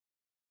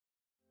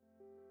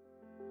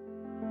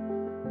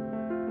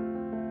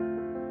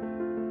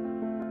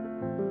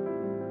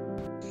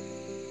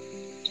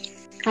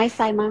Hi,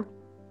 Saima.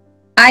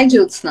 Hi,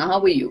 Jyotsna.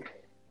 How are you?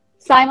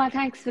 Saima,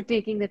 thanks for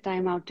taking the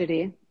time out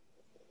today.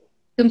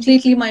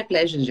 Completely my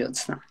pleasure,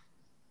 Jyotsna.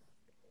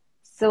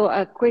 So,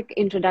 a quick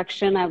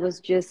introduction. I was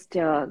just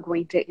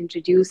going to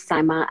introduce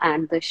Saima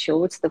and the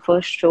show. It's the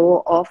first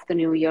show of the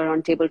new year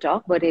on Table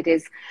Talk, but it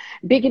is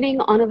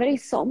beginning on a very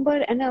somber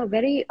and a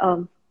very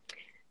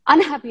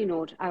unhappy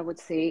note, I would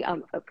say,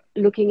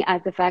 looking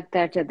at the fact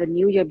that the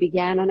new year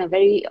began on a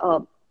very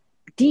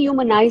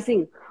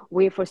dehumanizing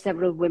way for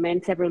several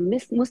women, several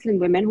Muslim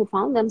women who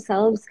found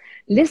themselves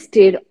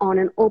listed on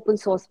an open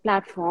source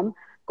platform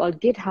called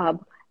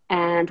GitHub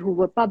and who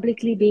were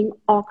publicly being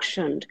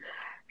auctioned.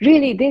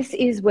 Really, this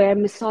is where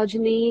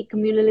misogyny,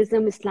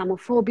 communalism,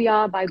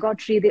 Islamophobia,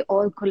 bigotry, they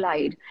all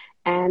collide.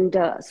 And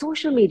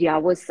social media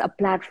was a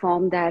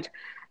platform that,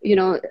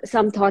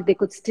 some thought they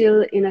could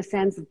still, in a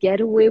sense,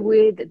 get away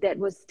with. That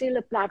was still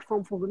a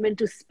platform for women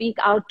to speak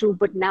out to.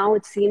 But now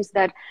it seems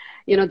that,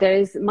 there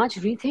is much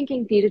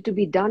rethinking needed to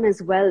be done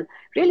as well.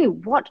 Really,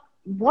 what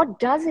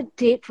does it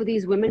take for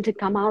these women to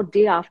come out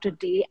day after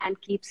day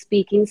and keep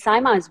speaking?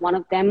 Saima is one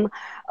of them,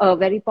 a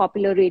very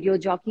popular radio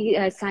jockey.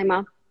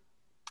 Saima,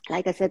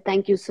 like I said,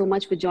 thank you so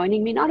much for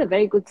joining me. Not a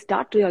very good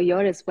start to your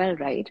year as well,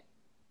 right?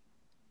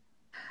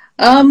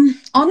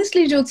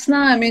 Honestly,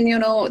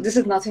 Jyotsna, this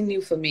is nothing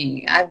new for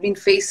me. I've been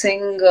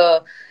facing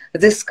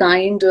this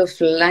kind of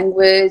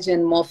language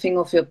and morphing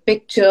of your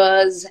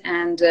pictures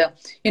and,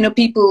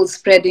 people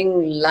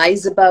spreading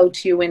lies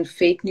about you and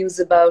fake news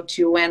about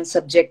you and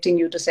subjecting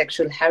you to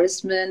sexual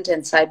harassment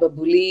and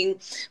cyberbullying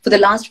for the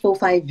last 4 or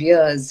 5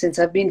 years since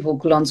I've been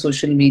vocal on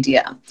social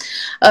media.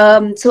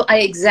 So I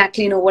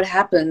exactly know what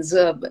happens.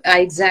 I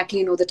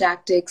exactly know the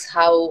tactics,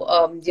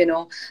 how,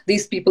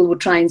 these people would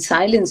try and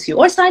silence you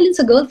or silence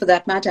a girl for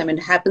that matter. I mean,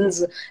 it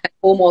happens at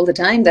home all the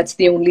time. That's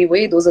the only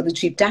way. Those are the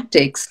cheap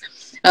tactics.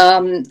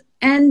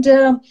 And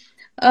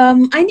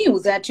I knew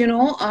that,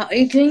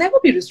 it'll never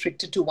be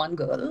restricted to one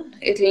girl.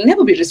 It'll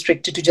never be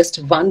restricted to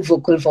just one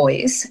vocal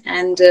voice.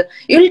 And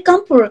it'll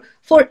come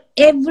for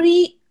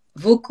every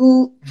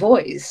vocal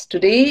voice.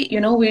 Today,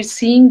 we're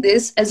seeing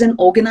this as an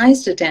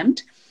organized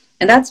attempt.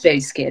 And that's very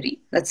scary.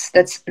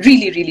 That's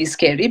really, really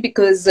scary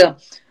because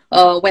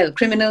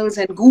criminals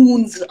and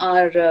goons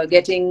are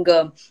getting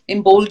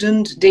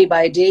emboldened day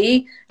by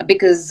day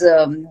because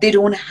they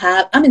don't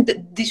have,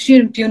 the sheer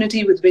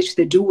impunity with which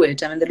they do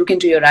it. I mean, they look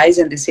into your eyes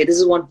and they say, this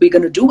is what we're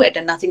going to do it,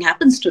 and nothing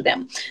happens to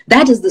them.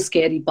 That is the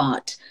scary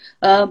part.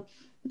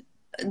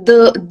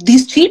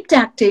 These cheap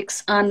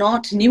tactics are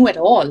not new at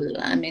all.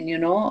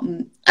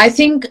 I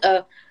think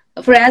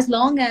for as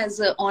long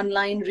as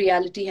online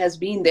reality has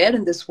been there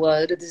in this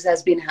world, this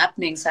has been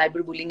happening.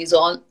 Cyberbullying is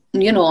all,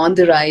 on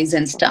the rise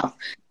and stuff.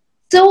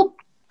 So,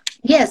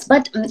 yes,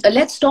 but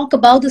let's talk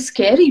about the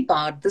scary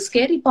part. The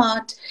scary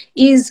part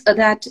is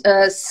that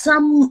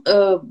some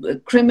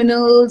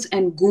criminals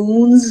and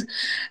goons,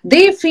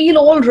 they feel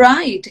all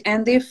right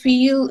and they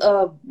feel,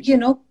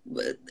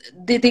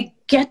 they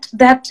get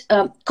that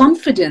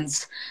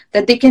confidence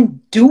that they can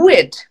do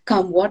it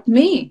come what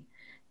may.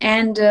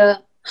 And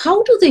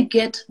how do they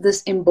get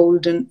this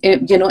emboldened?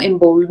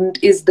 Emboldened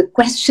is the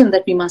question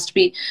that we must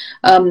be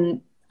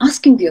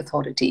asking the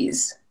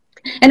authorities.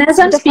 And as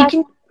I'm The fact,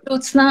 speaking,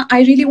 Jyotsna,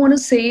 I really want to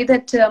say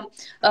that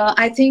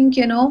I think,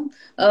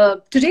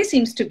 today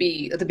seems to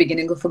be the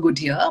beginning of a good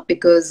year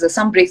because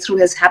some breakthrough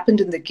has happened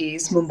in the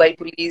case. Mumbai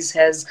police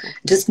has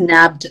just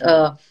nabbed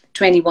a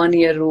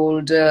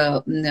 21-year-old,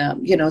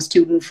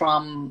 student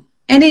from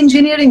an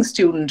engineering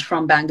student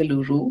from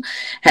Bangalore,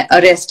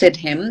 arrested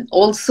him.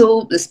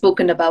 Also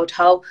spoken about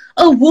how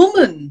a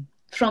woman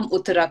from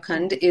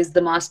Uttarakhand is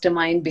the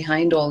mastermind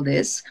behind all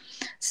this.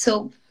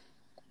 So,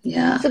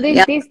 yeah, so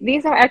yeah.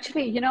 these are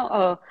actually,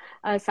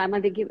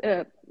 Saima,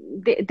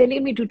 they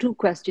lead me to two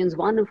questions.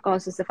 One, of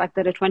course, is the fact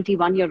that a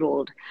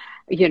 21-year-old,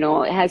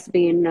 has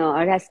been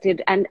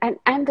arrested, and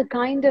the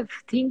kind of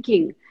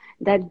thinking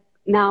that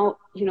now,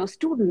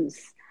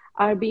 students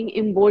are being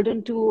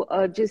emboldened to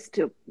just,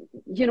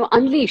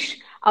 unleash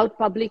out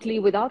publicly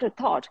without a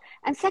thought.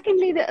 And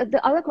secondly, the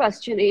other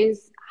question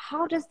is,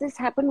 how does this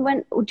happen?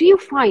 When do you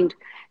find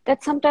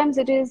that sometimes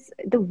it is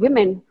the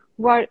women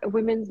who are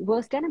women's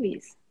worst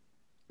enemies?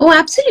 Oh,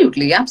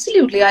 absolutely,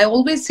 absolutely. I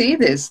always say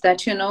this that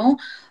they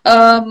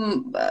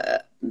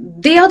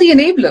are the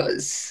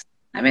enablers.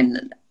 I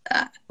mean,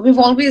 we've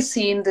always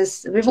seen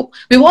this. We've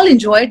all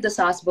enjoyed the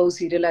Saas Bahu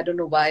serial. I don't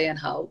know why and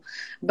how,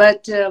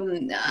 but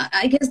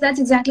I guess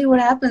that's exactly what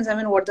happens. I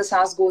mean, what the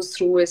Saas goes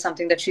through is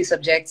something that she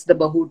subjects the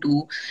Bahu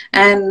to,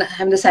 and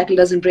the cycle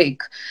doesn't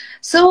break.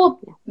 So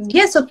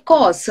yes, of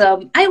course.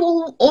 I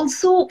will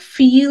also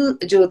feel,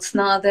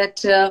 Jyotsna,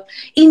 that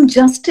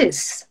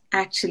injustice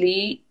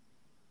actually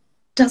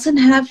doesn't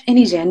have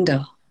any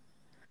gender.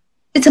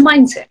 It's a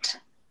mindset.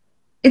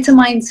 It's a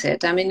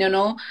mindset.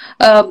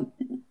 Um,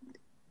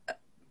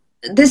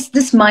 this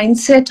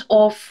mindset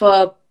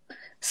of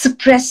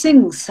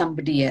suppressing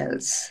somebody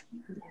else,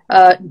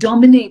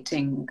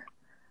 dominating,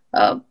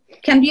 uh,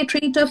 can be a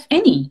trait of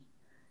any.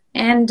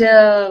 And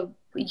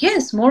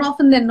yes, more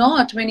often than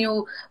not, when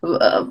you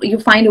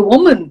find a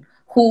woman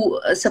who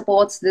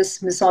supports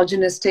this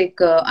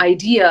misogynistic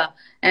idea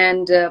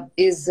and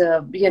is,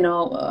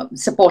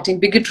 supporting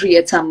bigotry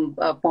at some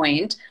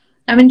point.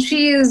 I mean,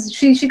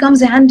 she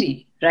comes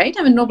handy, right?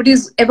 I mean,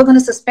 nobody's ever going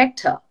to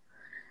suspect her.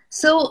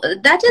 So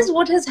that is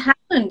what has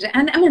happened.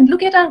 And I mean,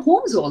 look at our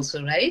homes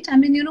also, right? I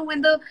mean,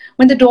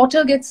 when the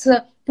daughter gets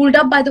pulled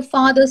up by the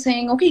father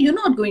saying, okay, you're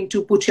not going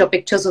to put your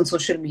pictures on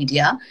social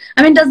media.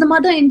 I mean, does the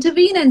mother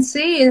intervene and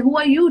say, who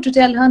are you to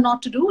tell her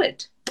not to do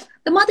it?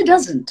 The mother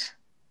doesn't.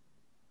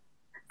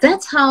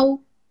 That's how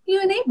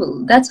you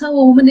enable. That's how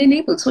a woman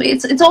enables. So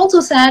it's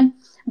also sad.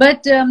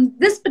 But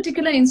this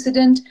particular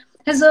incident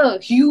has a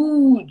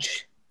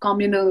huge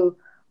communal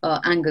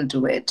angle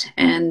to it.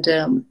 And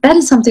that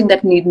is something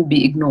that needn't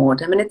be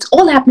ignored. I mean, it's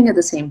all happening at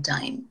the same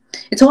time.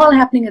 It's all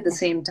happening at the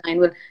same time.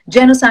 Well,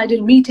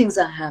 genocidal meetings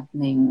are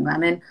happening. I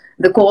mean,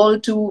 the call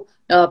to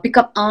pick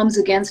up arms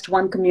against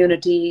one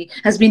community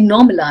has been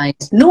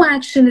normalized. No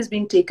action is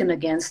being taken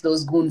against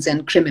those goons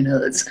and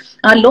criminals.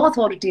 Our law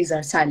authorities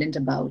are silent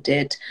about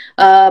it.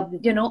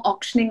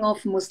 Auctioning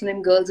of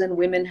Muslim girls and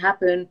women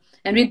happen,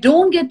 and we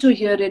don't get to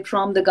hear it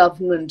from the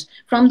government,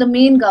 from the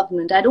main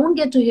government. I don't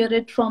get to hear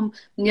it from,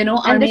 our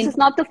And this main... is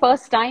not the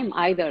first time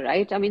either,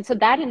 right? I mean, so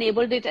that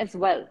enabled it as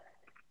well,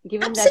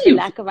 given that the Absolutely.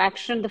 lack of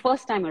action the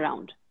first time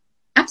around.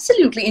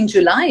 Absolutely. In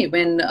July,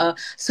 when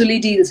Suli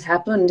deals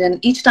happened, and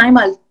each time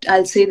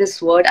I'll say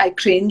this word, I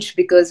cringe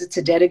because it's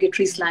a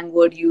derogatory slang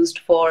word used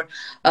for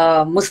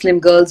Muslim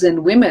girls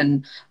and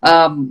women,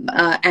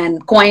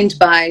 and coined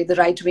by the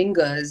right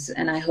wingers.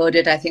 And I heard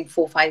it, I think,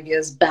 4 or 5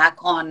 years back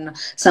on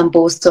some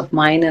posts of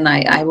mine, and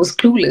I was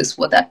clueless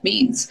what that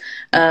means.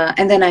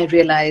 And then I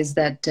realized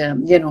that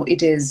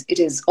it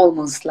is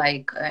almost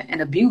like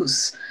an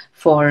abuse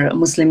for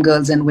Muslim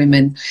girls and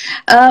women.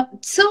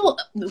 So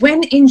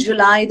when in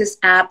July this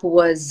app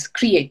was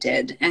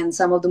created and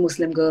some of the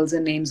Muslim girls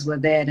and names were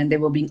there and they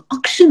were being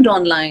auctioned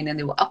online and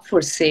they were up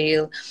for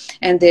sale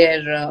and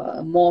their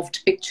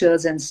morphed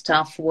pictures and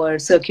stuff were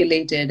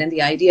circulated, and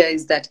the idea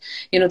is that,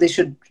 they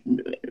should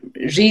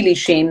really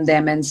shame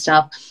them and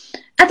stuff.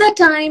 At that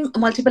time,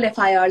 multiple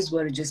FIRs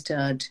were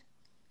registered.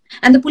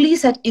 And the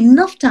police had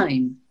enough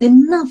time,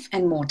 enough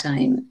and more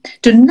time,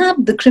 to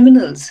nab the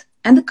criminals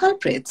and the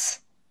culprits.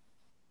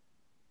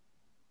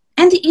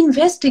 And the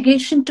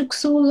investigation took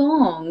so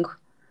long.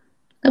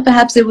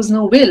 Perhaps there was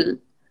no will.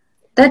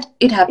 That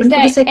it happened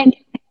for the second.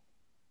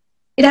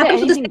 Is there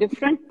anything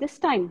different this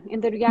time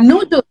in the reaction?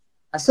 No.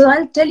 So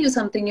I'll tell you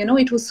something.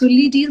 It was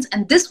Sulli deals,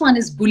 and this one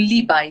is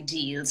bully by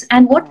deals.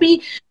 And what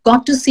we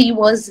got to see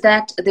was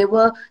that there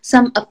were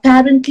some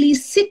apparently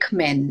sick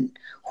men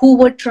who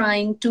were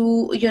trying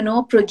to,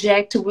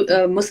 project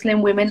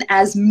Muslim women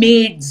as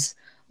maids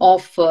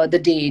of the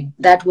day.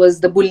 That was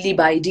the bully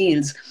by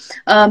deals.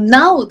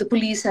 Now the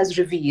police has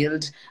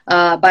revealed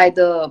by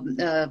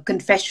the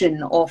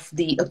confession of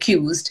the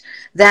accused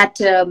that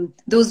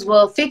those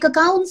were fake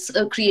accounts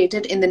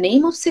created in the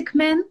name of sick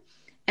men.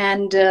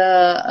 And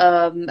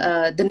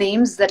the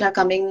names that are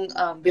coming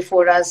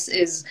before us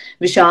is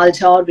Vishal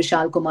Jha or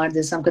Vishal Kumar.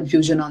 There's some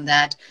confusion on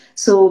that.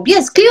 So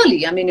yes,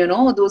 clearly, I mean,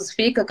 those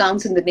fake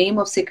accounts in the name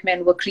of sick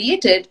men were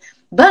created.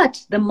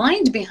 But the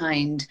mind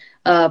behind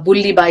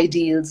bully by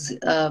deals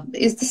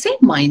is the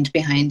same mind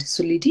behind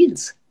Sulli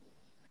deals.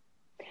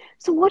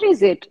 So what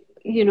is it,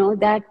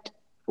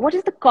 what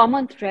is the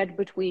common thread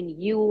between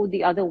you,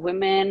 the other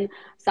women?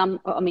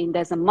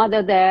 There's a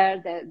mother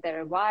there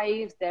are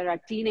wives, there are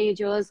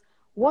teenagers.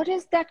 What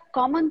is that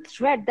common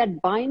thread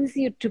that binds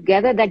you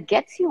together, that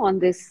gets you on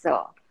this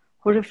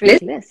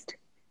horrific list?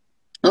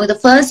 Oh, the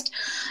first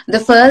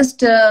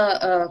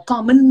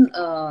common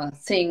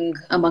thing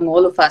among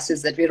all of us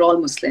is that we're all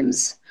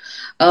Muslims.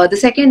 The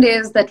second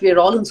is that we're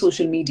all on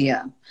social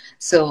media.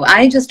 So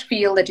I just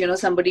feel that,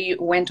 somebody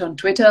went on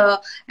Twitter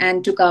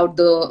and took out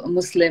the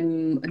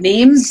Muslim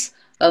names,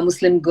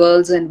 Muslim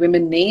girls and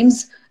women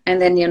names,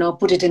 and then,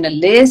 put it in a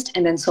list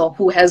and then saw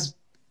who has,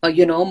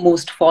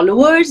 most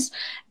followers,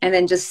 and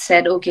then just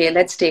said, okay,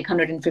 let's take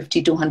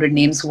 150, 200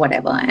 names,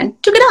 whatever,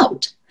 and took it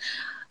out.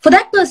 For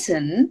that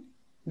person,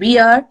 we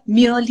are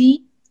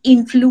merely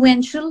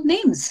influential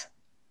names.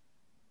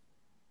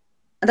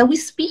 And that we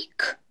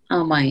speak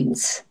our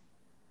minds.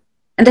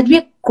 And that we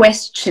are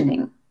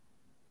questioning.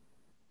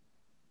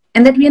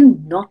 And that we are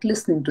not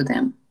listening to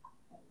them.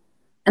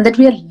 And that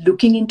we are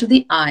looking into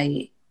the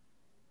eye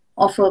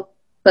of a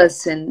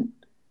person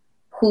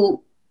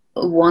who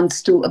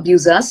wants to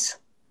abuse us.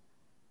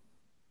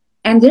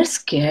 And they're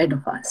scared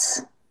of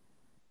us.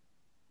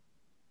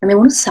 And they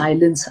want to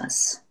silence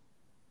us.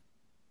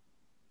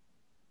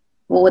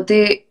 What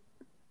they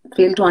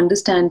fail to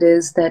understand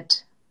is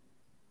that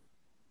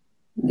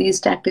these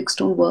tactics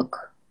don't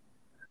work.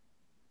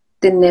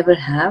 They never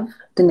have,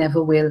 they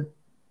never will.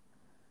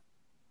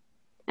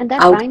 And that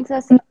binds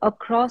us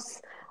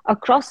across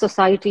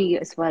society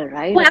as well,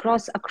 right? Well,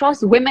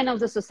 across women of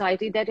the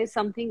society, that is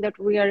something that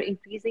we are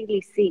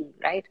increasingly seeing,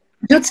 right?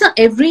 Jyotsna,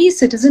 every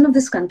citizen of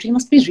this country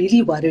must be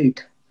really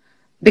worried.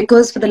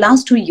 Because for the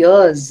last 2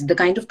 years, the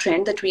kind of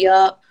trend that we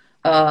are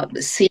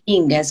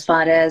seeing as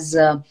far as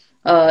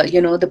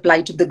the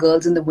plight of the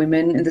girls and the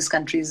women in this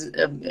country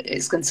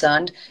is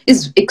concerned,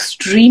 is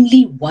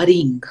extremely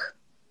worrying.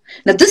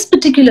 Now, this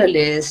particular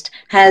list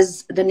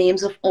has the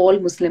names of all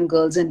Muslim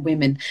girls and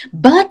women.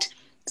 But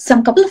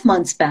some couple of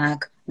months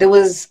back, there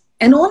was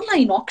an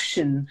online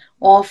auction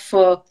of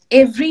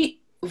every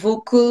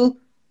vocal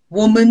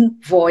woman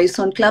voice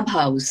on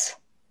Clubhouse,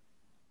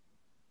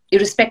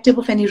 irrespective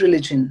of any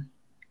religion.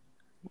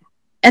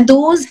 And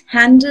those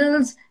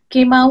handles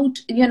came out,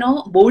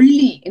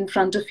 boldly in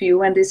front of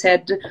you, and they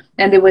said,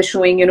 and they were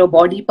showing,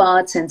 body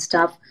parts and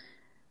stuff.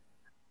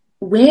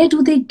 Where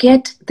do they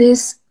get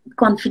this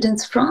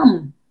confidence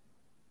from?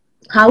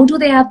 How do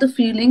they have the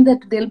feeling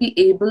that they'll be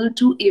able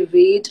to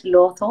evade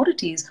law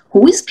authorities?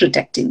 Who is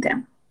protecting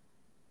them?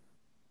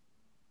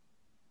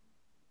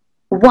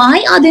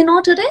 Why are they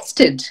not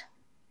arrested?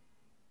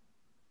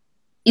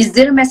 Is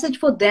there a message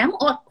for them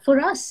or for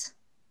us?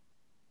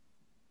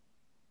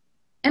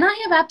 And I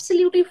have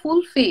absolutely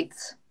full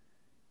faith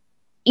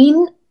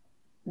in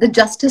the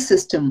justice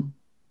system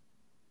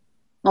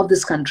of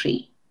this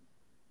country.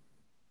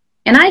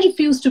 And I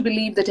refuse to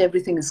believe that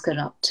everything is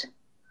corrupt.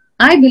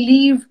 I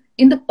believe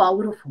in the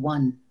power of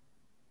one.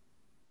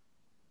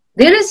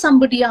 There is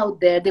somebody out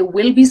there, there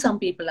will be some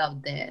people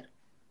out there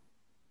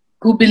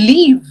who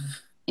believe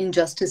in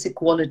justice,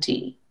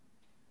 equality.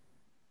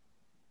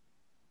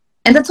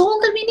 And that's all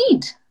that we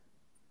need.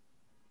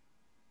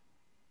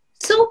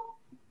 So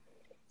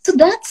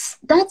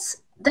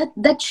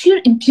that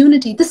sheer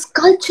impunity, this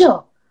culture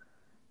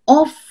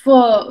of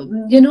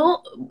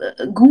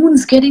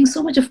goons getting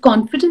so much of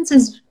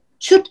confidence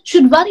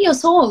should worry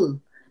us all,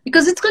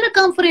 because it's going to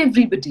come for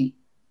everybody.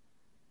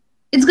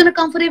 It's going to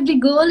come for every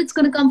girl, it's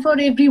going to come for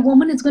every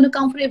woman, it's going to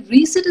come for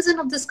every citizen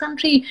of this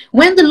country.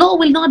 When the law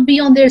will not be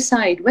on their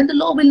side, when the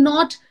law will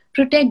not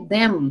protect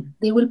them,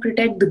 they will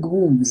protect the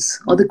goons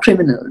or the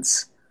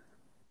criminals.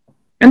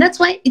 And that's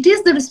why it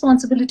is the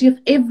responsibility of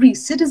every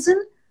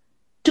citizen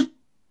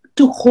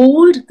to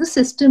hold the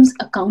systems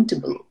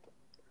accountable.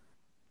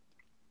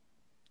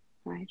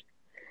 Right.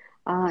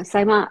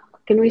 Sayema,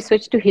 can we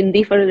switch to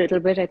Hindi for a little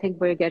bit? I think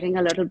we're getting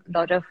a lot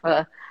of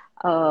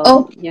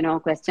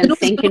questions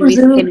saying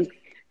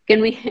can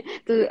we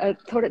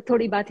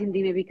थोड़ी बात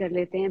हिंदी में भी कर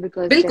लेते हैं,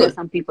 because there are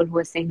some people who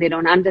are saying they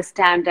don't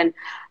understand, and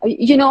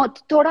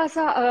थोड़ा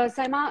सा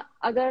साइमा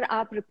अगर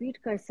आप रिपीट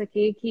कर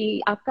सके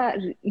कि आपका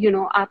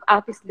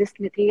आप इस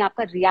लिस्ट में थी,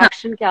 आपका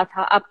रिएक्शन क्या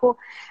था,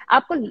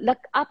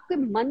 आपके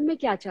मन में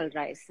क्या चल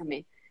रहा है इस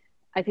समय?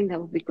 I think that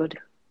would be good.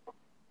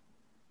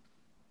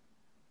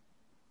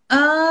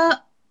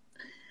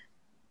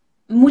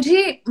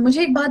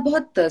 मुझे एक बात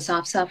बहुत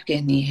साफ साफ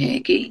कहनी है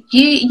कि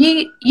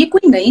ये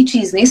कोई नई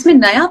चीज नहीं। इसमें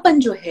नयापन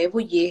जो है वो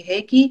ये है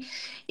कि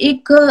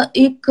एक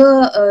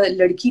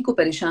लड़की को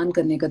परेशान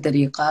करने का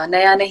तरीका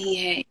नया नहीं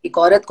है, एक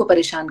औरत को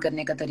परेशान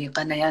करने का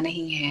तरीका नया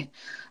नहीं है।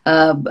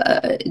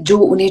 जो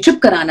उन्हें चुप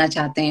कराना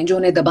चाहते हैं, जो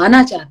उन्हें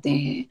दबाना चाहते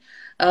हैं,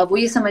 वो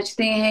ये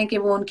समझते हैं कि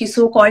वो उनकी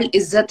सो कॉल्ड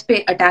इज्जत पे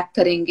अटैक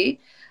करेंगे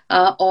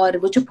और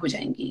वो चुप हो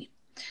जाएंगी।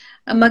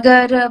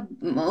 मगर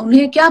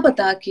उन्हें क्या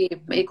पता कि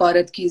एक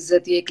औरत की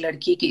इज्जत या एक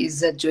लड़की की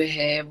इज्जत जो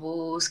है वो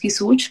उसकी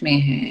सोच में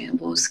है,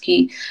 वो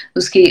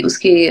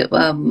उसके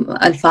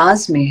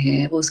अल्फाज में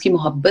है, वो उसकी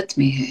मोहब्बत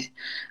में है,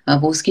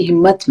 वो उसकी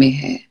हिम्मत में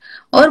है,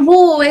 और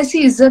वो ऐसी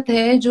इज्जत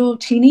है जो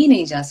छीनी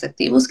नहीं जा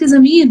सकती, वो उसकी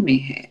ज़मीर में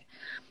है।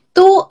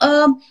 तो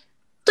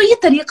ये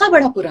तरीका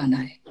बड़ा पुराना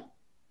है।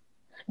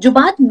 जो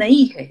बात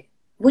नई है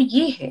वो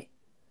ये है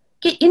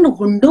कि इन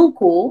गुंडों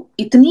को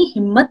इतनी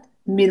हिम्मत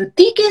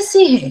मिलती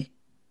कैसे है?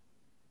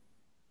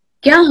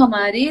 क्या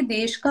हमारे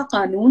देश का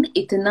कानून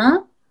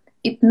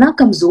इतना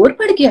कमजोर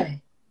पड़ गया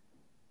है?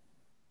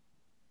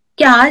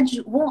 क्या आज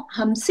वो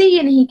हमसे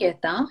ये नहीं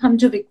कहता, हम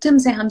जो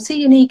विक्टिम्स हैं हमसे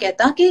ये नहीं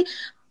कहता कि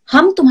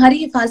हम तुम्हारी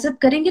हिफाजत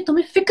करेंगे,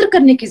 तुम्हें फिक्र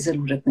करने की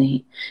जरूरत नहीं?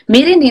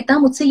 मेरे नेता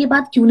मुझसे ये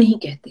बात क्यों नहीं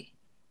कहते?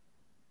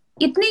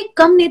 इतने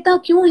कम नेता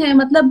क्यों हैं?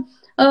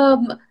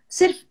 मतलब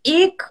सिर्फ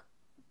एक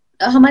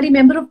हमारी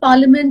member of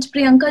parliament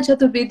Priyanka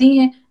Chaturvedi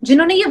हैं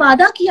जिन्होंने ये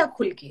वादा किया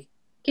खुल के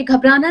कि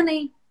घबराना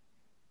नहीं।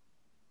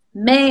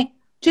 मैं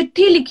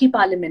चिट्ठी लिखी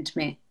पार्लियामेंट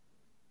में,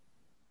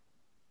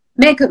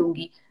 मैं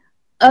करूंगी।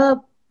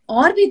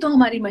 और भी तो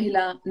हमारी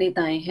महिला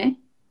नेताएं हैं।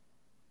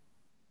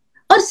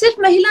 और सिर्फ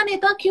महिला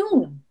नेता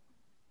क्यों?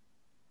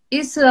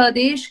 इस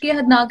देश के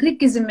हर नागरिक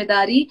की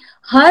जिम्मेदारी,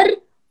 हर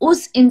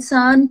उस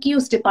इंसान की,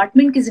 उस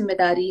डिपार्टमेंट की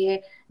जिम्मेदारी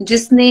है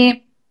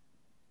जिसने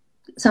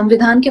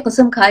संविधान की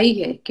कसम खाई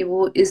है कि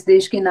वो इस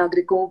देश के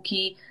नागरिकों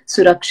की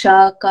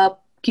सुरक्षा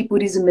की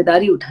पूरी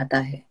जिम्मेदारी उठाता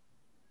है।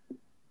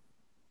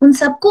 उन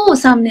सबको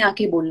सामने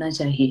आके बोलना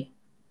चाहिए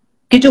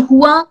कि जो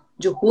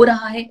हो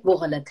रहा है वो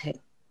गलत है,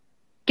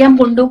 कि हम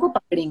गुंडों को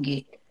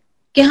पकड़ेंगे,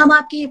 कि हम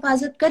आपकी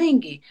हिफाजत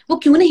करेंगे। वो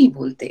क्यों नहीं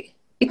बोलते?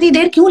 इतनी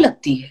देर क्यों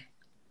लगती है?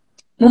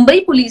 मुंबई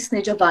पुलिस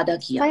ने जब वादा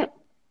किया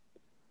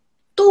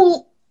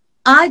तो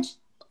आज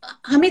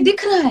हमें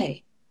दिख रहा है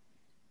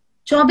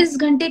 24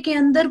 घंटे के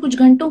अंदर, कुछ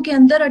घंटों के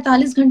अंदर,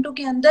 48 घंटों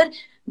के अंदर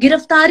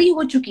गिरफ्तारी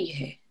हो चुकी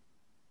है,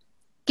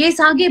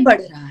 केस आगे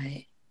बढ़ रहा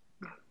है।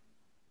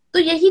 तो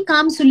यही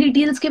काम सुली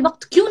डील्स के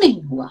वक्त क्यों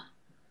नहीं हुआ?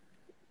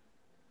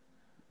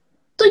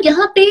 तो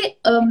यहाँ पे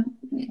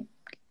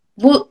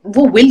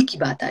वो विल की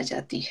बात आ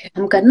जाती है।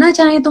 हम करना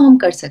चाहें तो हम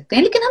कर सकते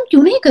हैं, लेकिन हम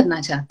क्यों नहीं करना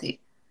चाहते?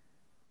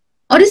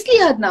 और इसलिए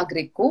हर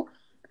नागरिक को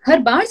हर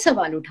बार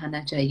सवाल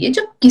उठाना चाहिए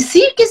जब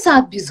किसी के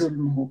साथ भी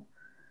जुल्म हो,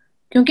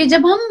 क्योंकि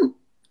जब हम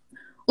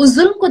उस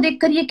जुल्म को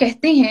देखकर ये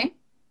कहते हैं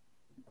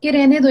कि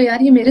रहने दो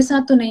यार, ये मेरे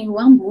साथ तो नहीं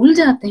हुआ, हम भूल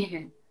जाते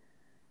हैं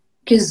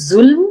कि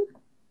जुल्म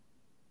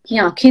की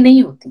आंखें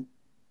नहीं होती।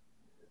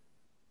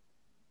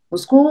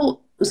 उसको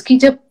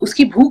जब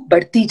उसकी भूख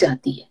बढ़ती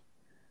जाती है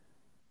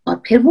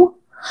और फिर वो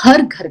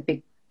हर घर पे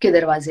के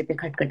दरवाजे पे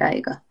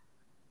खटखटाएगा,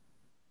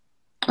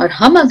 और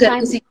हम अगर साइम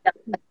किसी की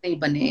आवाज नहीं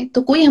बने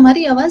तो कोई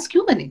हमारी आवाज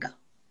क्यों बनेगा?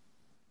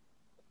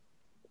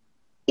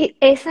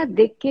 ऐसा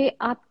देख के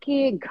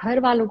आपके घर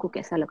वालों को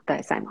कैसा लगता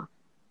है साइमा?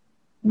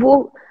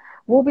 वो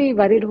वो भी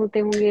वरीड होते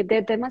होंगे,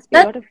 there must be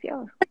lot of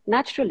fear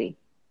naturally.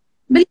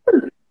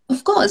 बिल्कुल,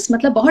 ऑफ कोर्स,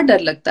 मतलब बहुत डर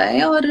लगता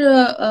है। और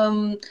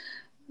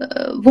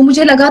वो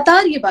मुझे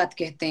लगातार ये बात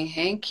कहते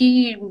हैं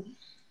कि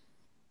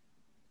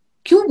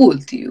क्यों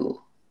बोलती हो?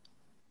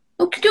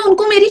 तो क्योंकि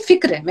उनको मेरी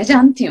फिक्र है, मैं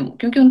जानती हूँ,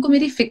 क्योंकि उनको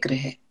मेरी फिक्र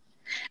है।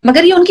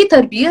 मगर ये उनकी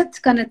तरबियत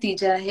का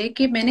नतीजा है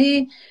कि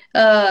मैंने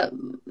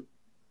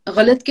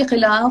गलत के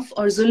खिलाफ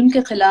और जुल्म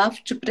के खिलाफ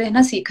चुप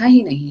रहना सीखा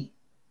ही नहीं।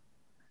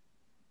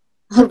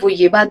 और वो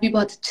ये बात भी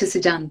बहुत अच्छे से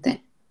जानते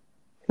हैं।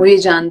 वो ये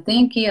जानते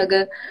हैं कि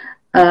अगर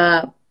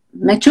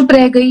मैं चुप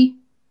रह गई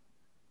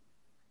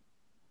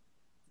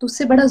तो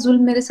उससे बड़ा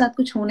जुल्म मेरे साथ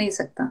कुछ हो नहीं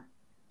सकता।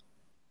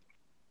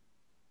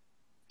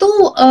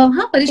 तो हाँ,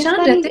 इस परेशान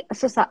बारी रहते।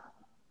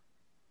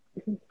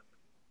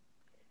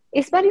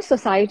 इस बारी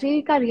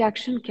सोसाइटी का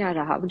रिएक्शन क्या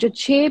रहा? जो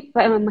 6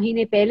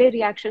 महीने पहले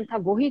रिएक्शन था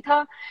वही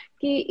था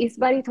कि इस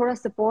बारी थोड़ा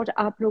सपोर्ट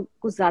आप लोग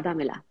को ज्यादा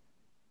मिला?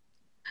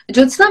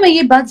 ज्योत्सना, मैं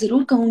ये बात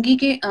जरूर कहूंगी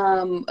कि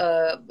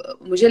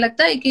मुझे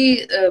लगता है कि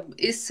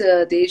इस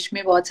देश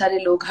में बहुत सारे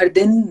लोग हर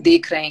दिन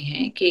देख रहे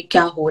हैं कि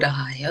क्या हो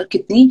रहा है और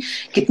कितनी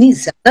कितनी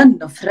ज्यादा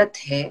नफरत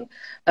है।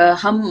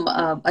 हम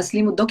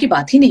असली मुद्दों की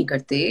बात ही नहीं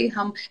करते,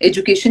 हम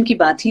एजुकेशन की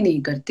बात ही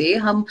नहीं करते,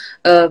 हम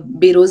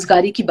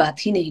बेरोजगारी की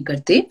बात ही नहीं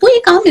करते। वो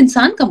एक आम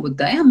इंसान का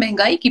मुद्दा है। हम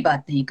महंगाई की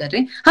बात नहीं कर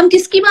रहे, हम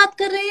किसकी बात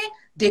कर रहे हैं?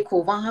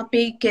 देखो वहां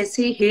पे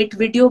कैसे हेट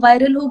वीडियो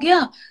वायरल हो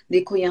गया,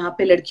 देखो यहाँ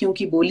पे लड़कियों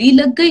की बोली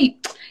लग गई।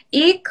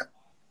 एक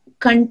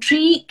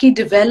कंट्री की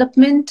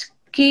डेवलपमेंट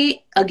के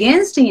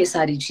अगेंस्ट ये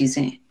सारी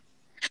चीजें हैं।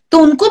 तो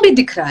उनको भी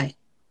दिख रहा है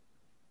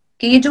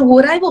कि ये जो हो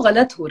रहा है वो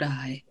गलत हो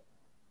रहा है।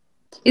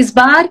 इस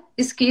बार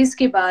इस केस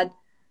के बाद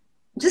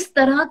जिस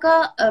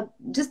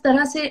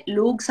तरह से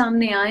लोग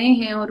सामने आए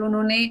हैं और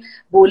उन्होंने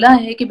बोला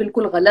है कि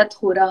बिल्कुल गलत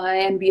हो रहा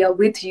है and we are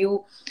with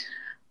you,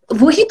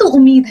 वही तो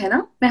उम्मीद है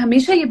ना। मैं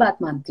हमेशा ये बात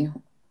मानती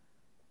हूँ,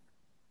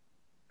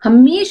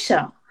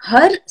 हमेशा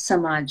हर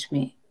समाज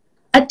में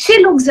अच्छे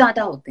लोग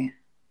ज्यादा होते हैं,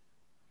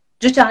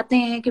 जो चाहते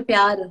हैं कि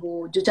प्यार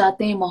हो, जो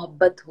चाहते हैं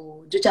मोहब्बत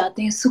हो, जो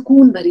चाहते हैं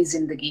सुकून भरी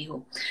जिंदगी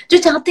हो, जो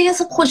चाहते हैं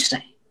सब खुश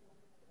रहें,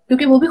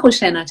 क्योंकि वो भी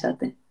खुश रहना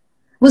चाहते हैं।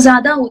 वो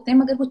ज्यादा होते हैं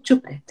मगर वो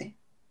चुप रहते हैं।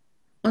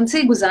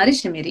 उनसे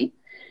गुजारिश है मेरी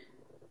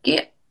कि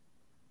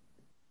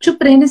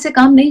चुप रहने से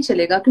काम नहीं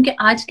चलेगा, क्योंकि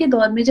आज के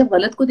दौर में जब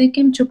गलत को देख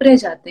के हम चुप रह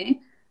जाते हैं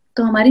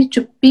तो हमारी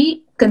चुप्पी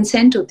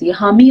कंसेंट होती है,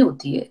 हामी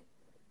होती है।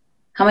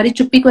 हमारी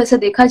चुप्पी को ऐसा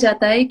देखा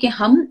जाता है कि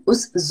हम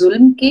उस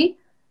जुल्म के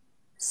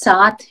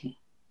साथ हैं,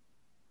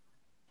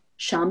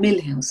 शामिल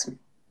हैं उसमें।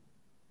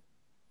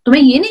 तो मैं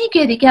ये नहीं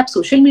कह रही कि आप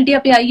सोशल मीडिया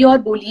पे आइए और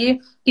बोलिए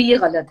कि ये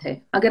गलत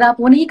है। अगर आप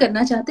वो नहीं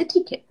करना चाहते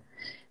ठीक है,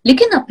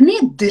 लेकिन अपने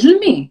दिल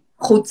में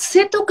खुद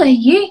से तो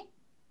कहिए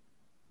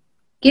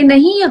कि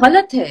नहीं ये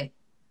गलत है।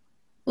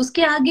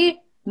 उसके आगे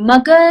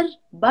मगर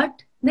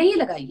बट नहीं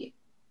लगाइए,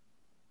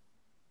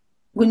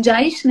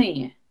 गुंजाइश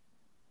नहीं है।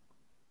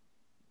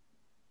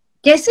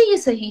 कैसे ये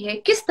सही है,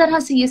 किस तरह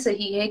से ये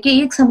सही है कि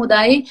एक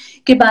समुदाय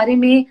के बारे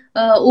में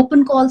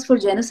ओपन कॉल्स फॉर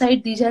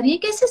जेनोसाइड दी जा रही है?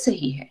 कैसे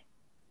सही है?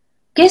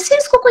 कैसे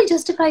इसको कोई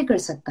जस्टिफाई कर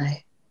सकता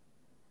है?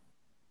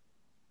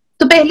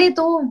 तो पहले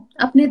तो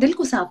अपने दिल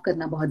को साफ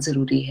करना बहुत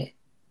जरूरी है,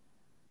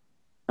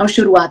 और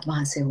शुरुआत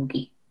वहां से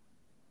होगी।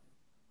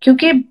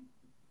 क्योंकि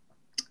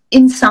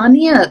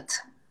इंसानियत,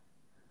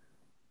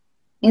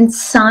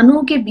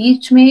 इंसानों के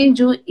बीच में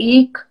जो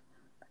एक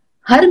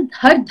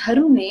हर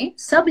धर्म ने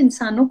सब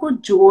इंसानों को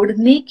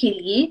जोड़ने के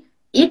लिए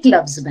एक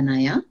लफ्ज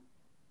बनाया,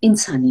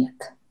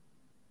 इंसानियत,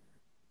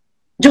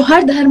 जो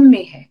हर धर्म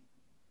में है,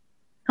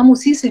 हम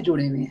उसी से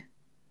जुड़े हुए हैं।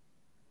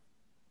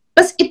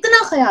 बस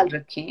इतना ख्याल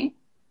रखें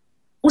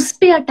उस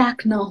पे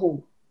अटैक ना हो।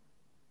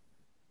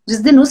 जिस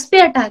दिन उस पे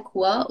अटैक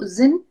हुआ उस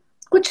दिन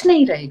कुछ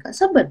नहीं रहेगा,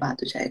 सब बर्बाद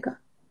हो जाएगा।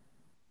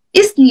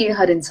 इसलिए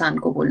हर इंसान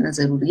को बोलना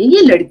जरूरी है।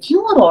 ये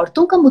लड़कियों और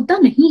औरतों का मुद्दा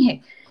नहीं है,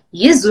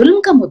 ये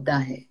जुल्म का मुद्दा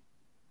है।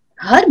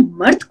 हर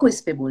मर्द को इस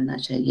पे बोलना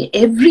चाहिए।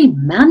 Every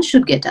man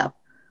should get up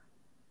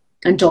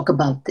and talk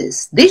about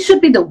this. They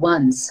should be the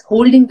ones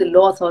holding the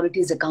law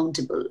authorities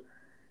accountable.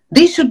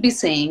 They should be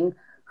saying,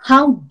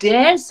 how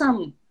dare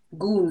some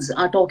goons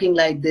are talking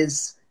like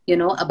this,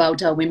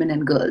 about our women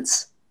and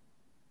girls.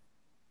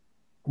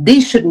 They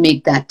should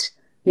make that,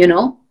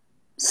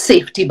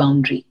 safety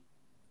boundary.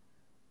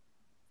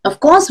 Of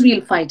course,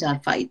 we'll fight our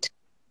fight.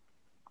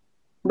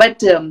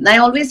 But I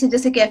always say,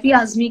 जैसे कैफी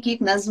आजमी की एक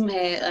नज्म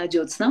है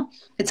Jyotsna,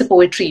 it's a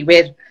poetry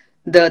where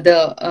the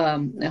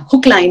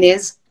hook line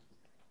is,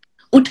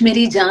 उठ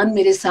मेरी जान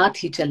मेरे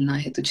साथ ही चलना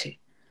है तुझे,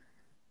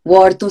 वो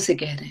औरतों से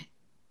कह रहे हैं,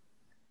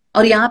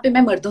 और यहाँ पे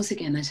मैं मर्दों से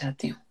कहना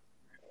चाहती हूँ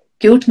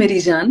कि उठ मेरी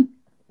जान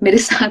मेरे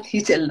साथ ही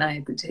चलना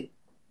है तुझे।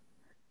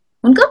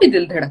 उनका भी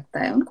दिल धड़कता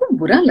है, उनको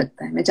बुरा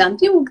लगता है, मैं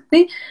जानती हूँ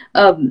कितने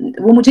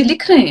वो मुझे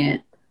लिख रहे हैं,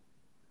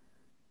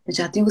 मैं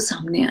चाहती हूँ वो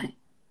सामने आए,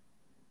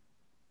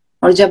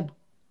 और जब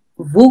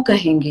वो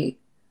कहेंगे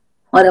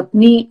और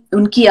अपनी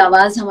उनकी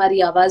आवाज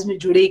हमारी आवाज में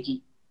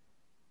जुड़ेगी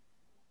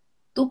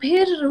तो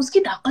फिर उसकी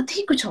ताकत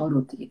ही कुछ और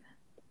होती है।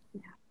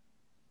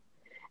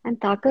 एंड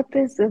ताकत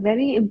इज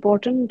वेरी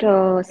इंपॉर्टेंट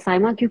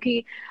साइमा,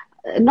 क्योंकि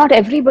not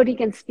everybody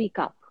can speak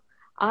up.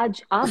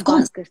 आज आप ऑफ बात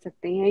कोर्स, कर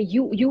सकते हैं,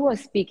 you are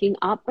speaking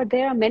up, but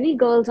there are many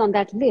girls on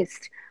that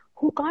list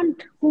who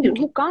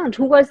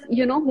was,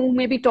 who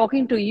may be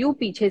talking to you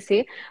पीछे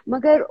से,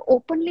 मगर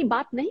ओपनली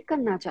बात नहीं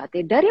करना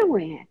चाहते, डरे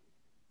हुए हैं।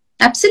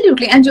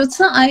 absolutely. And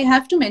Jyotsna, I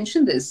have to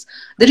mention this.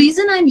 The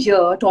reason I'm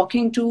here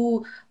talking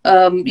to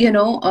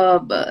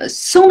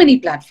so many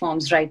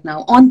platforms right now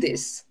on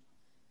this,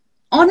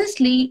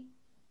 honestly,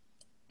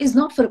 is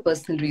not for a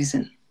personal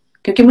reason.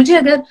 क्योंकि मुझे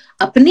अगर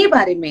अपने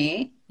बारे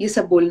में ये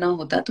सब बोलना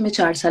होता तो मैं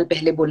 4 साल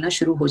पहले बोलना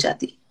शुरू हो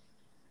जाती।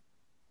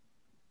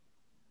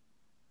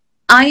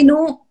 I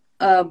know,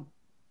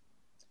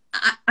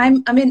 I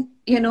mean,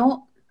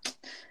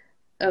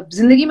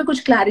 जिंदगी में कुछ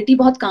क्लैरिटी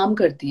बहुत काम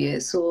करती है।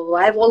 सो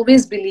I have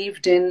always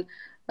believed in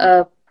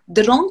the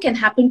wrong can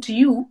happen to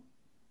you,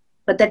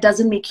 but that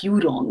doesn't make you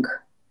wrong.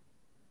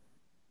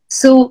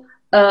 So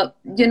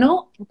you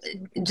know,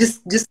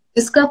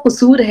 जिसका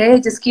कसूर है,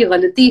 जिसकी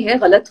गलती है,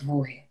 गलत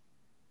वो है,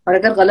 और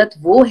अगर गलत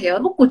वो है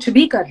और वो कुछ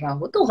भी कर रहा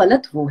हो तो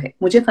गलत वो है,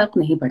 मुझे फर्क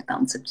नहीं पड़ता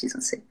उन सब चीजों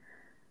से।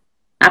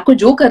 आपको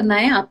जो करना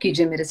है आप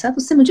कीजिए मेरे साथ,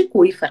 उससे मुझे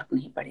कोई फर्क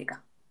नहीं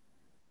पड़ेगा।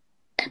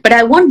 But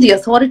I want the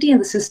authority and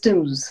the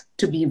systems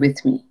to be with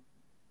me.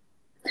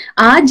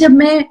 आज जब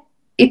मैं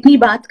इतनी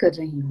बात कर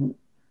रही हूं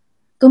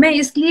तो मैं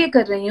इसलिए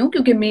कर रही हूं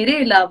क्योंकि मेरे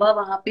अलावा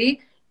वहां पे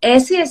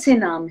ऐसे ऐसे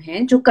नाम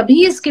हैं जो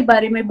कभी इसके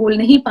बारे में बोल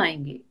नहीं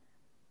पाएंगे,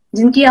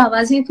 जिनकी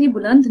आवाजें इतनी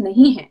बुलंद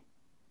नहीं है,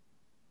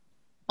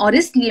 और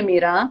इसलिए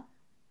मेरा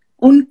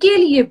उनके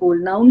लिए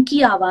बोलना,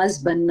 उनकी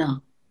आवाज बनना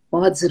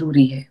बहुत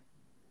जरूरी है,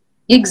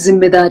 एक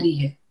जिम्मेदारी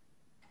है,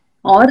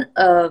 और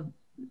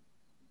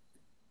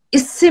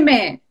इससे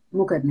मैं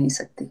मुकर नहीं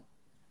सकती।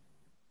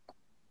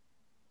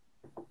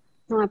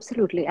 No,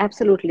 absolutely,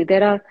 absolutely.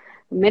 There are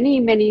many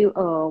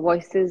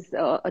voices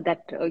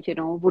that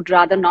would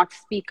rather not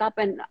speak up,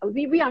 and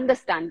we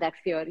understand that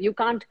fear. You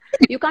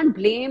can't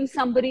blame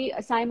somebody,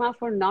 Saima,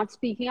 for not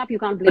speaking up. You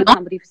can't blame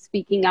somebody for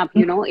speaking up.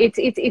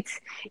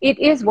 It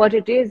is what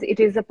it is.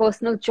 It is a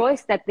personal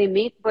choice that they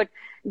make, but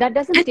that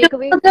doesn't And take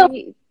away they're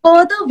the.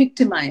 further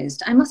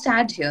victimized. I must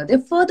add here,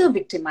 they're further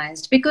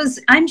victimized because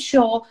I'm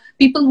sure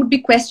people would be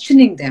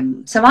questioning them.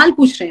 सवाल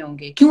पूछ रहे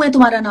होंगे, क्यों है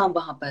तुम्हारा नाम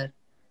वहां पर,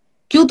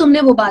 क्यों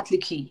तुमने वो बात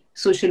लिखी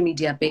सोशल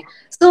मीडिया पे।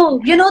 So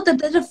that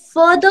there's a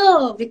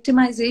further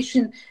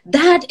victimization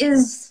that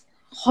is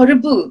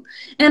horrible.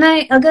 And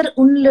अगर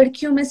उन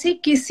लड़कियों में से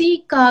किसी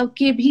का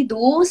के भी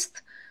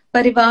दोस्त,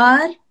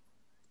 परिवार,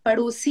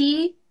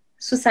 पड़ोसी,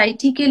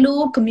 सोसाइटी के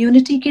लोग,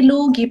 कम्युनिटी के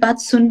लोग ये बात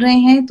सुन रहे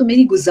हैं तो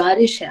मेरी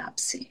गुजारिश है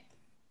आपसे,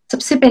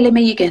 सबसे पहले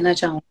मैं ये कहना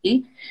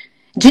चाहूंगी,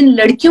 जिन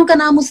लड़कियों का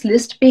नाम उस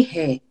लिस्ट पे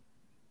है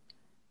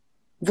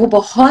वो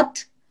बहुत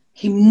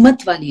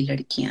हिम्मत वाली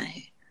लड़कियां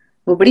हैं,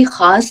 वो बड़ी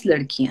खास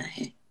लड़कियां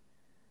हैं,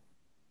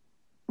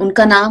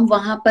 उनका नाम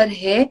वहां पर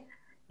है,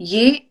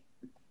 ये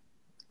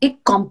एक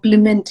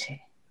कॉम्प्लीमेंट है,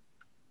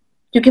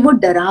 क्योंकि वो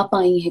डरा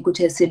पाई हैं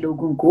कुछ ऐसे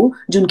लोगों को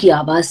जो उनकी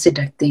आवाज से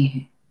डरते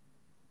हैं।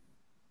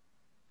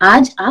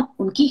 आज आप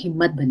उनकी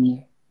हिम्मत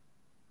बनिए,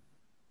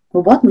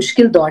 वो बहुत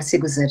मुश्किल दौर से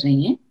गुजर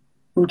रही हैं,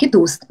 उनके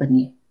दोस्त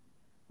बनिए,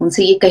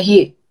 उनसे ये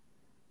कहिए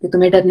कि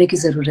तुम्हें डरने की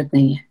जरूरत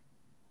नहीं है,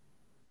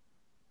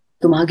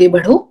 तुम आगे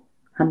बढ़ो,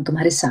 हम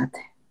तुम्हारे साथ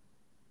हैं।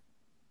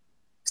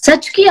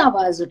 सच की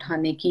आवाज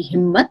उठाने की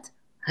हिम्मत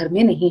हर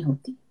में नहीं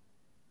होती,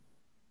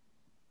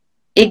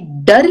 एक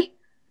डर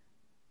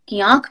की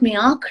आंख में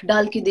आंख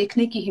डाल के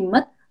देखने की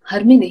हिम्मत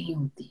हर में नहीं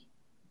होती,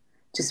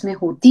 जिसमें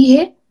होती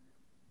है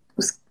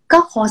उसका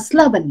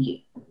हौसला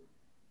बनिए,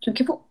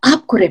 क्योंकि वो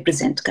आपको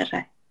रिप्रेजेंट कर रहा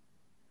है,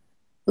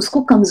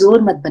 उसको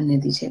कमजोर मत बनने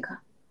दीजिएगा।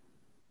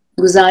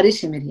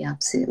 गुजारिश है मेरी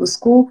आपसे,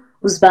 उसको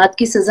उस बात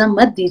की सजा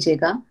मत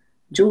दीजिएगा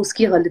जो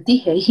उसकी गलती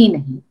है ही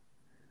नहीं।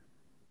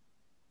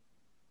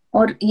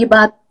 और ये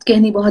बात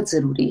कहनी बहुत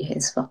जरूरी है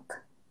इस वक्त।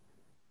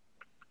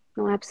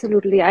 No,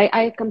 absolutely.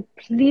 I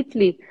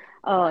completely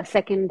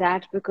second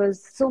that, because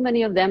so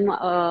many of them,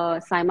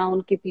 Saima,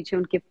 उनके पीछे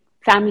उनके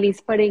फैमिलीज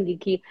पढ़ेंगी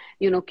कि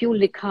क्यों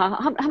लिखा।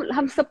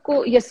 हम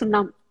सबको ये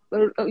सुनना,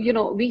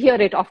 we hear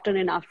it often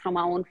enough from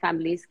our own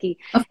families कि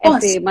Of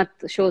course. ऐसे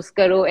मत शोज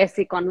करो,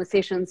 ऐसे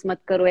कॉन्वर्सेशंस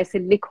मत करो, ऐसे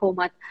लिखो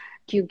मत,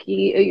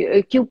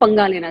 क्योंकि क्यों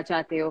पंगा लेना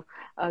चाहते हो,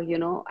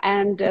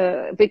 and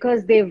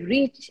because they've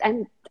reached,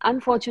 and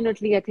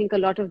unfortunately I think a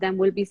lot of them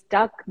will be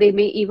stuck, they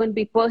may even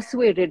be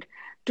persuaded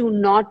to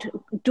not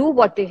do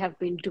what they have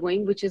been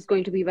doing, which is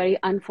going to be very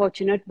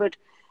unfortunate. But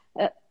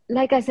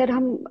like I said,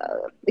 हम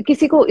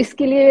किसी को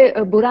इसके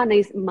लिए बुरा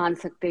नहीं मान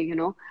सकते, you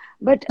know.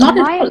 But Not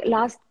at my all.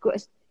 last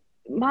question.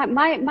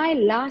 My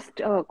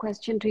last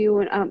question to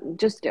you,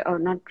 just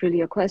not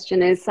really a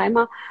question, is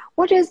Saima,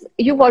 what is,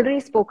 you've already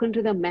spoken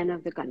to the men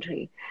of the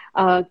country,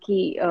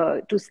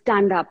 to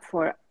stand up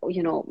for,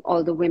 you know,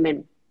 all the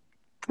women.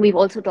 We've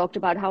also talked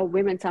about how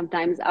women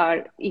sometimes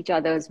are each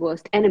other's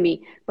worst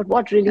enemy, but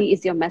what really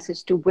is your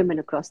message to women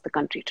across the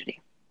country today?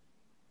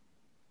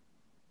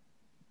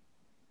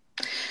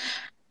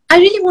 I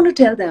really want to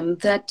tell them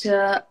that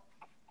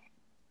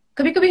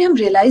कभी-कभी हम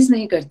realize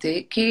नहीं करते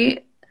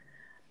कि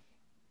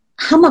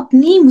हम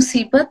अपनी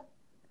मुसीबत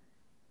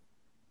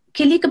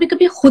के लिए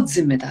कभी-कभी खुद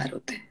जिम्मेदार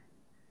होते हैं।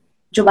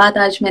 जो बात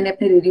आज मैंने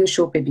अपने रेडियो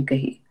शो पे भी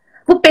कही,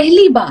 वो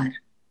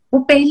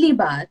पहली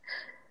बार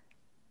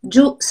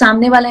जो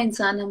सामने वाला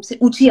इंसान हमसे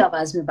ऊंची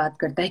आवाज में बात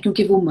करता है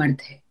क्योंकि वो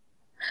मर्द है।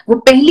 वो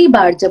पहली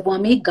बार जब वो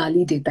हमें एक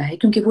गाली देता है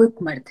क्योंकि वो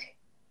एक मर्द है।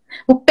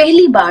 वो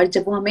पहली बार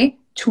जब वो हमें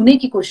छूने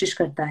की कोशिश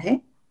करता है,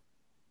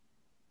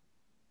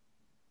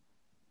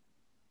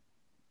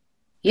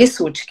 ये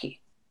सोच के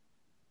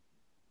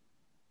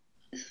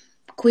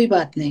कोई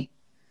बात नहीं,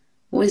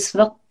 वो इस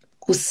वक्त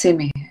गुस्से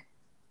में है।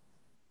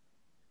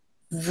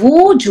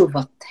 वो जो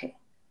वक्त है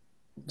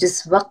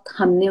जिस वक्त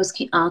हमने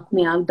उसकी आंख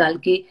में आंख डाल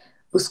के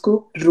उसको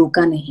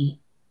रोका नहीं,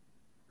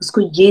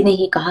 उसको ये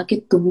नहीं कहा कि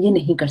तुम ये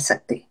नहीं कर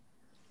सकते,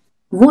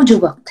 वो जो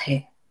वक्त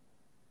है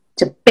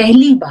जब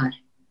पहली बार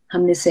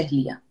हमने सह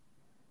लिया,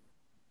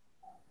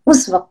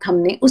 उस वक्त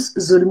हमने उस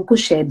जुल्म को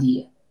शह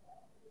दिए।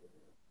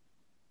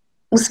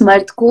 उस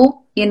मर्द को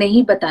ये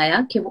नहीं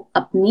बताया कि वो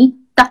अपनी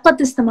ताकत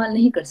इस्तेमाल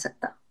नहीं कर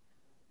सकता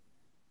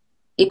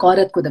एक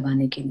औरत को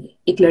दबाने के लिए,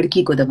 एक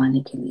लड़की को दबाने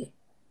के लिए।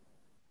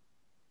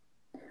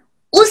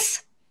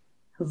 उस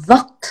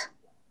वक्त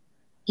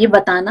ये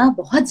बताना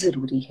बहुत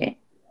जरूरी है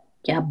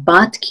कि आप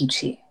बात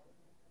कीजिए,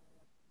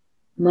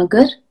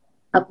 मगर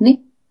अपनी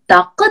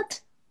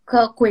ताकत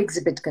को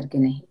एग्जिबिट करके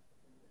नहीं।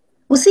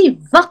 उसी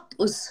वक्त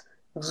उस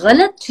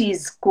गलत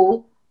चीज को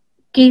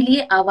के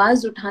लिए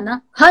आवाज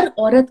उठाना हर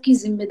औरत की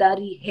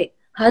जिम्मेदारी है,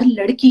 हर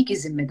लड़की की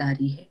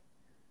जिम्मेदारी है।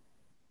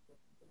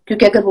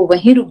 क्योंकि अगर वो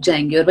वहीं रुक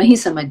जाएंगे और वहीं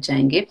समझ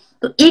जाएंगे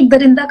तो एक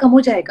दरिंदा कम हो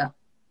जाएगा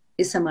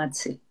इस समाज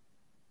से,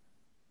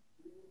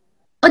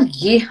 और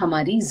ये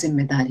हमारी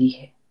जिम्मेदारी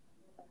है।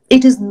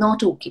 It is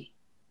not okay,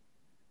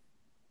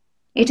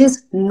 it is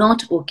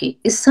not okay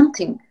is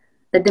something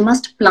that they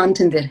must plant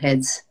in their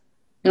heads.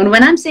 And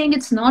when I'm saying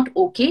it's not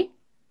okay,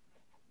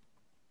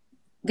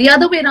 the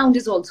other way around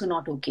is also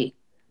not okay.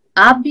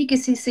 आप भी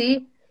किसी से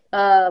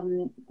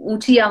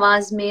ऊंची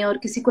आवाज में और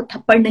किसी को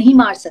थप्पड़ नहीं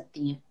मार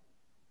सकती हैं,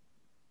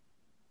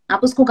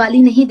 आप उसको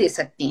गाली नहीं दे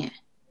सकती हैं।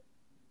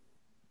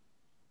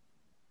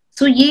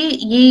 सो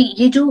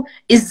ये जो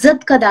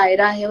इज्जत का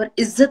दायरा है और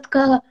इज्जत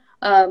का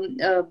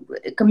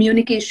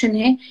कम्युनिकेशन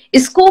है,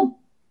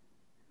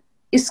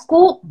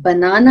 इसको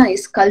बनाना,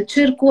 इस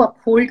कल्चर को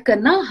अपहोल्ड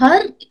करना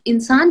हर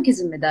इंसान की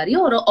जिम्मेदारी है।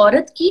 और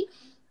औरत की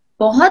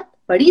बहुत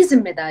बड़ी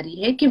जिम्मेदारी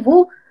है कि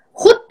वो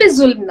खुद पे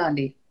जुल्म ना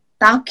ले,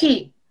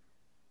 ताकि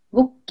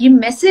वो ये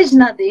मैसेज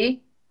ना दे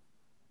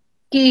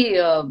कि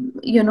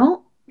यू नो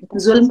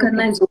जुल्म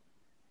करना है।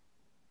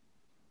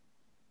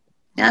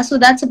 Yeah, so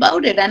that's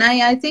about it. And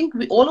I think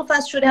all of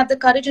us should have the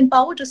courage and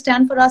power to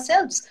stand for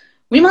ourselves.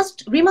 We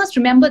must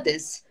remember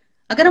this.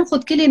 अगर हम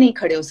खुद के लिए नहीं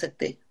खड़े हो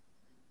सकते,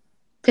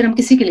 फिर हम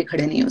किसी के लिए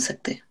खड़े नहीं हो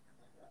सकते।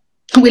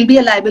 We'll be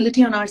a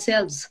liability on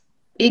ourselves.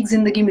 एक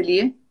जिंदगी मिली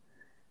है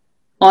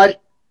और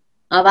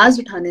आवाज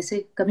उठाने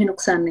से कभी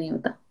नुकसान नहीं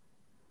होता,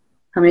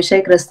 हमेशा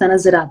एक रास्ता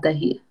नजर आता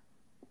ही है।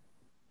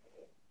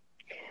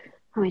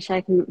 हमेशा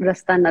एक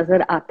रास्ता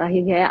नजर आता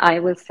ही है। I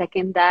will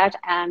second that.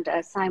 And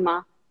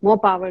Saima, more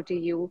power to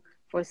you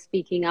for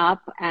speaking up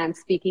and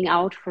speaking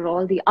out for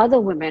all the other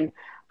women,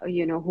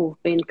 you know,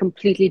 who've been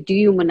completely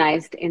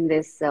dehumanized in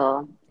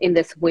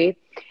this way.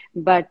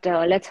 But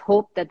let's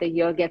hope that the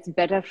year gets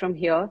better from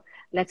here.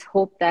 Let's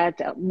hope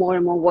that more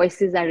and more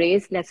voices are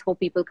raised. Let's hope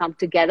people come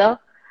together,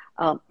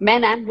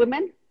 men and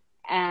women,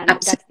 and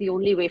Absolutely. That's the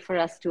only way for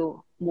us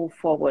to move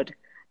forward.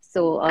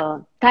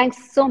 So thanks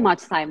so much,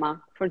 Saima,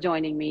 for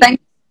joining me.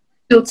 Thank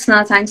you,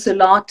 Jyotsna. Thanks a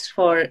lot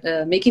for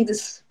making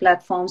this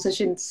platform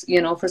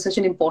for such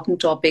an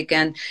important topic,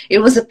 and it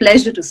was a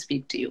pleasure to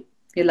speak to you.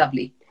 You're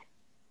lovely.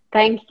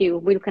 Thank you.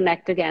 We'll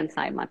connect again,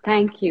 Saima.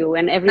 Thank you.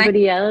 And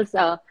everybody else,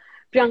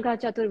 Priyanka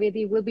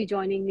Chaturvedi will be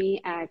joining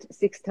me at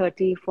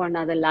 6:30 for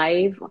another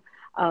live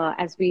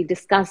as we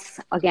discuss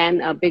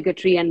again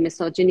bigotry and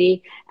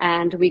misogyny,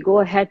 and we go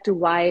ahead to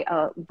why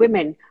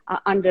women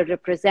are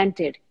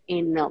underrepresented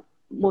in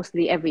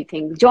mostly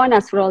everything. Join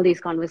us for all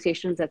these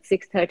conversations at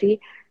 6:30.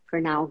 For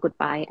now,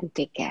 goodbye and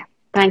take care.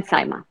 Thanks,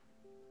 Saima.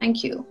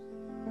 Thank you.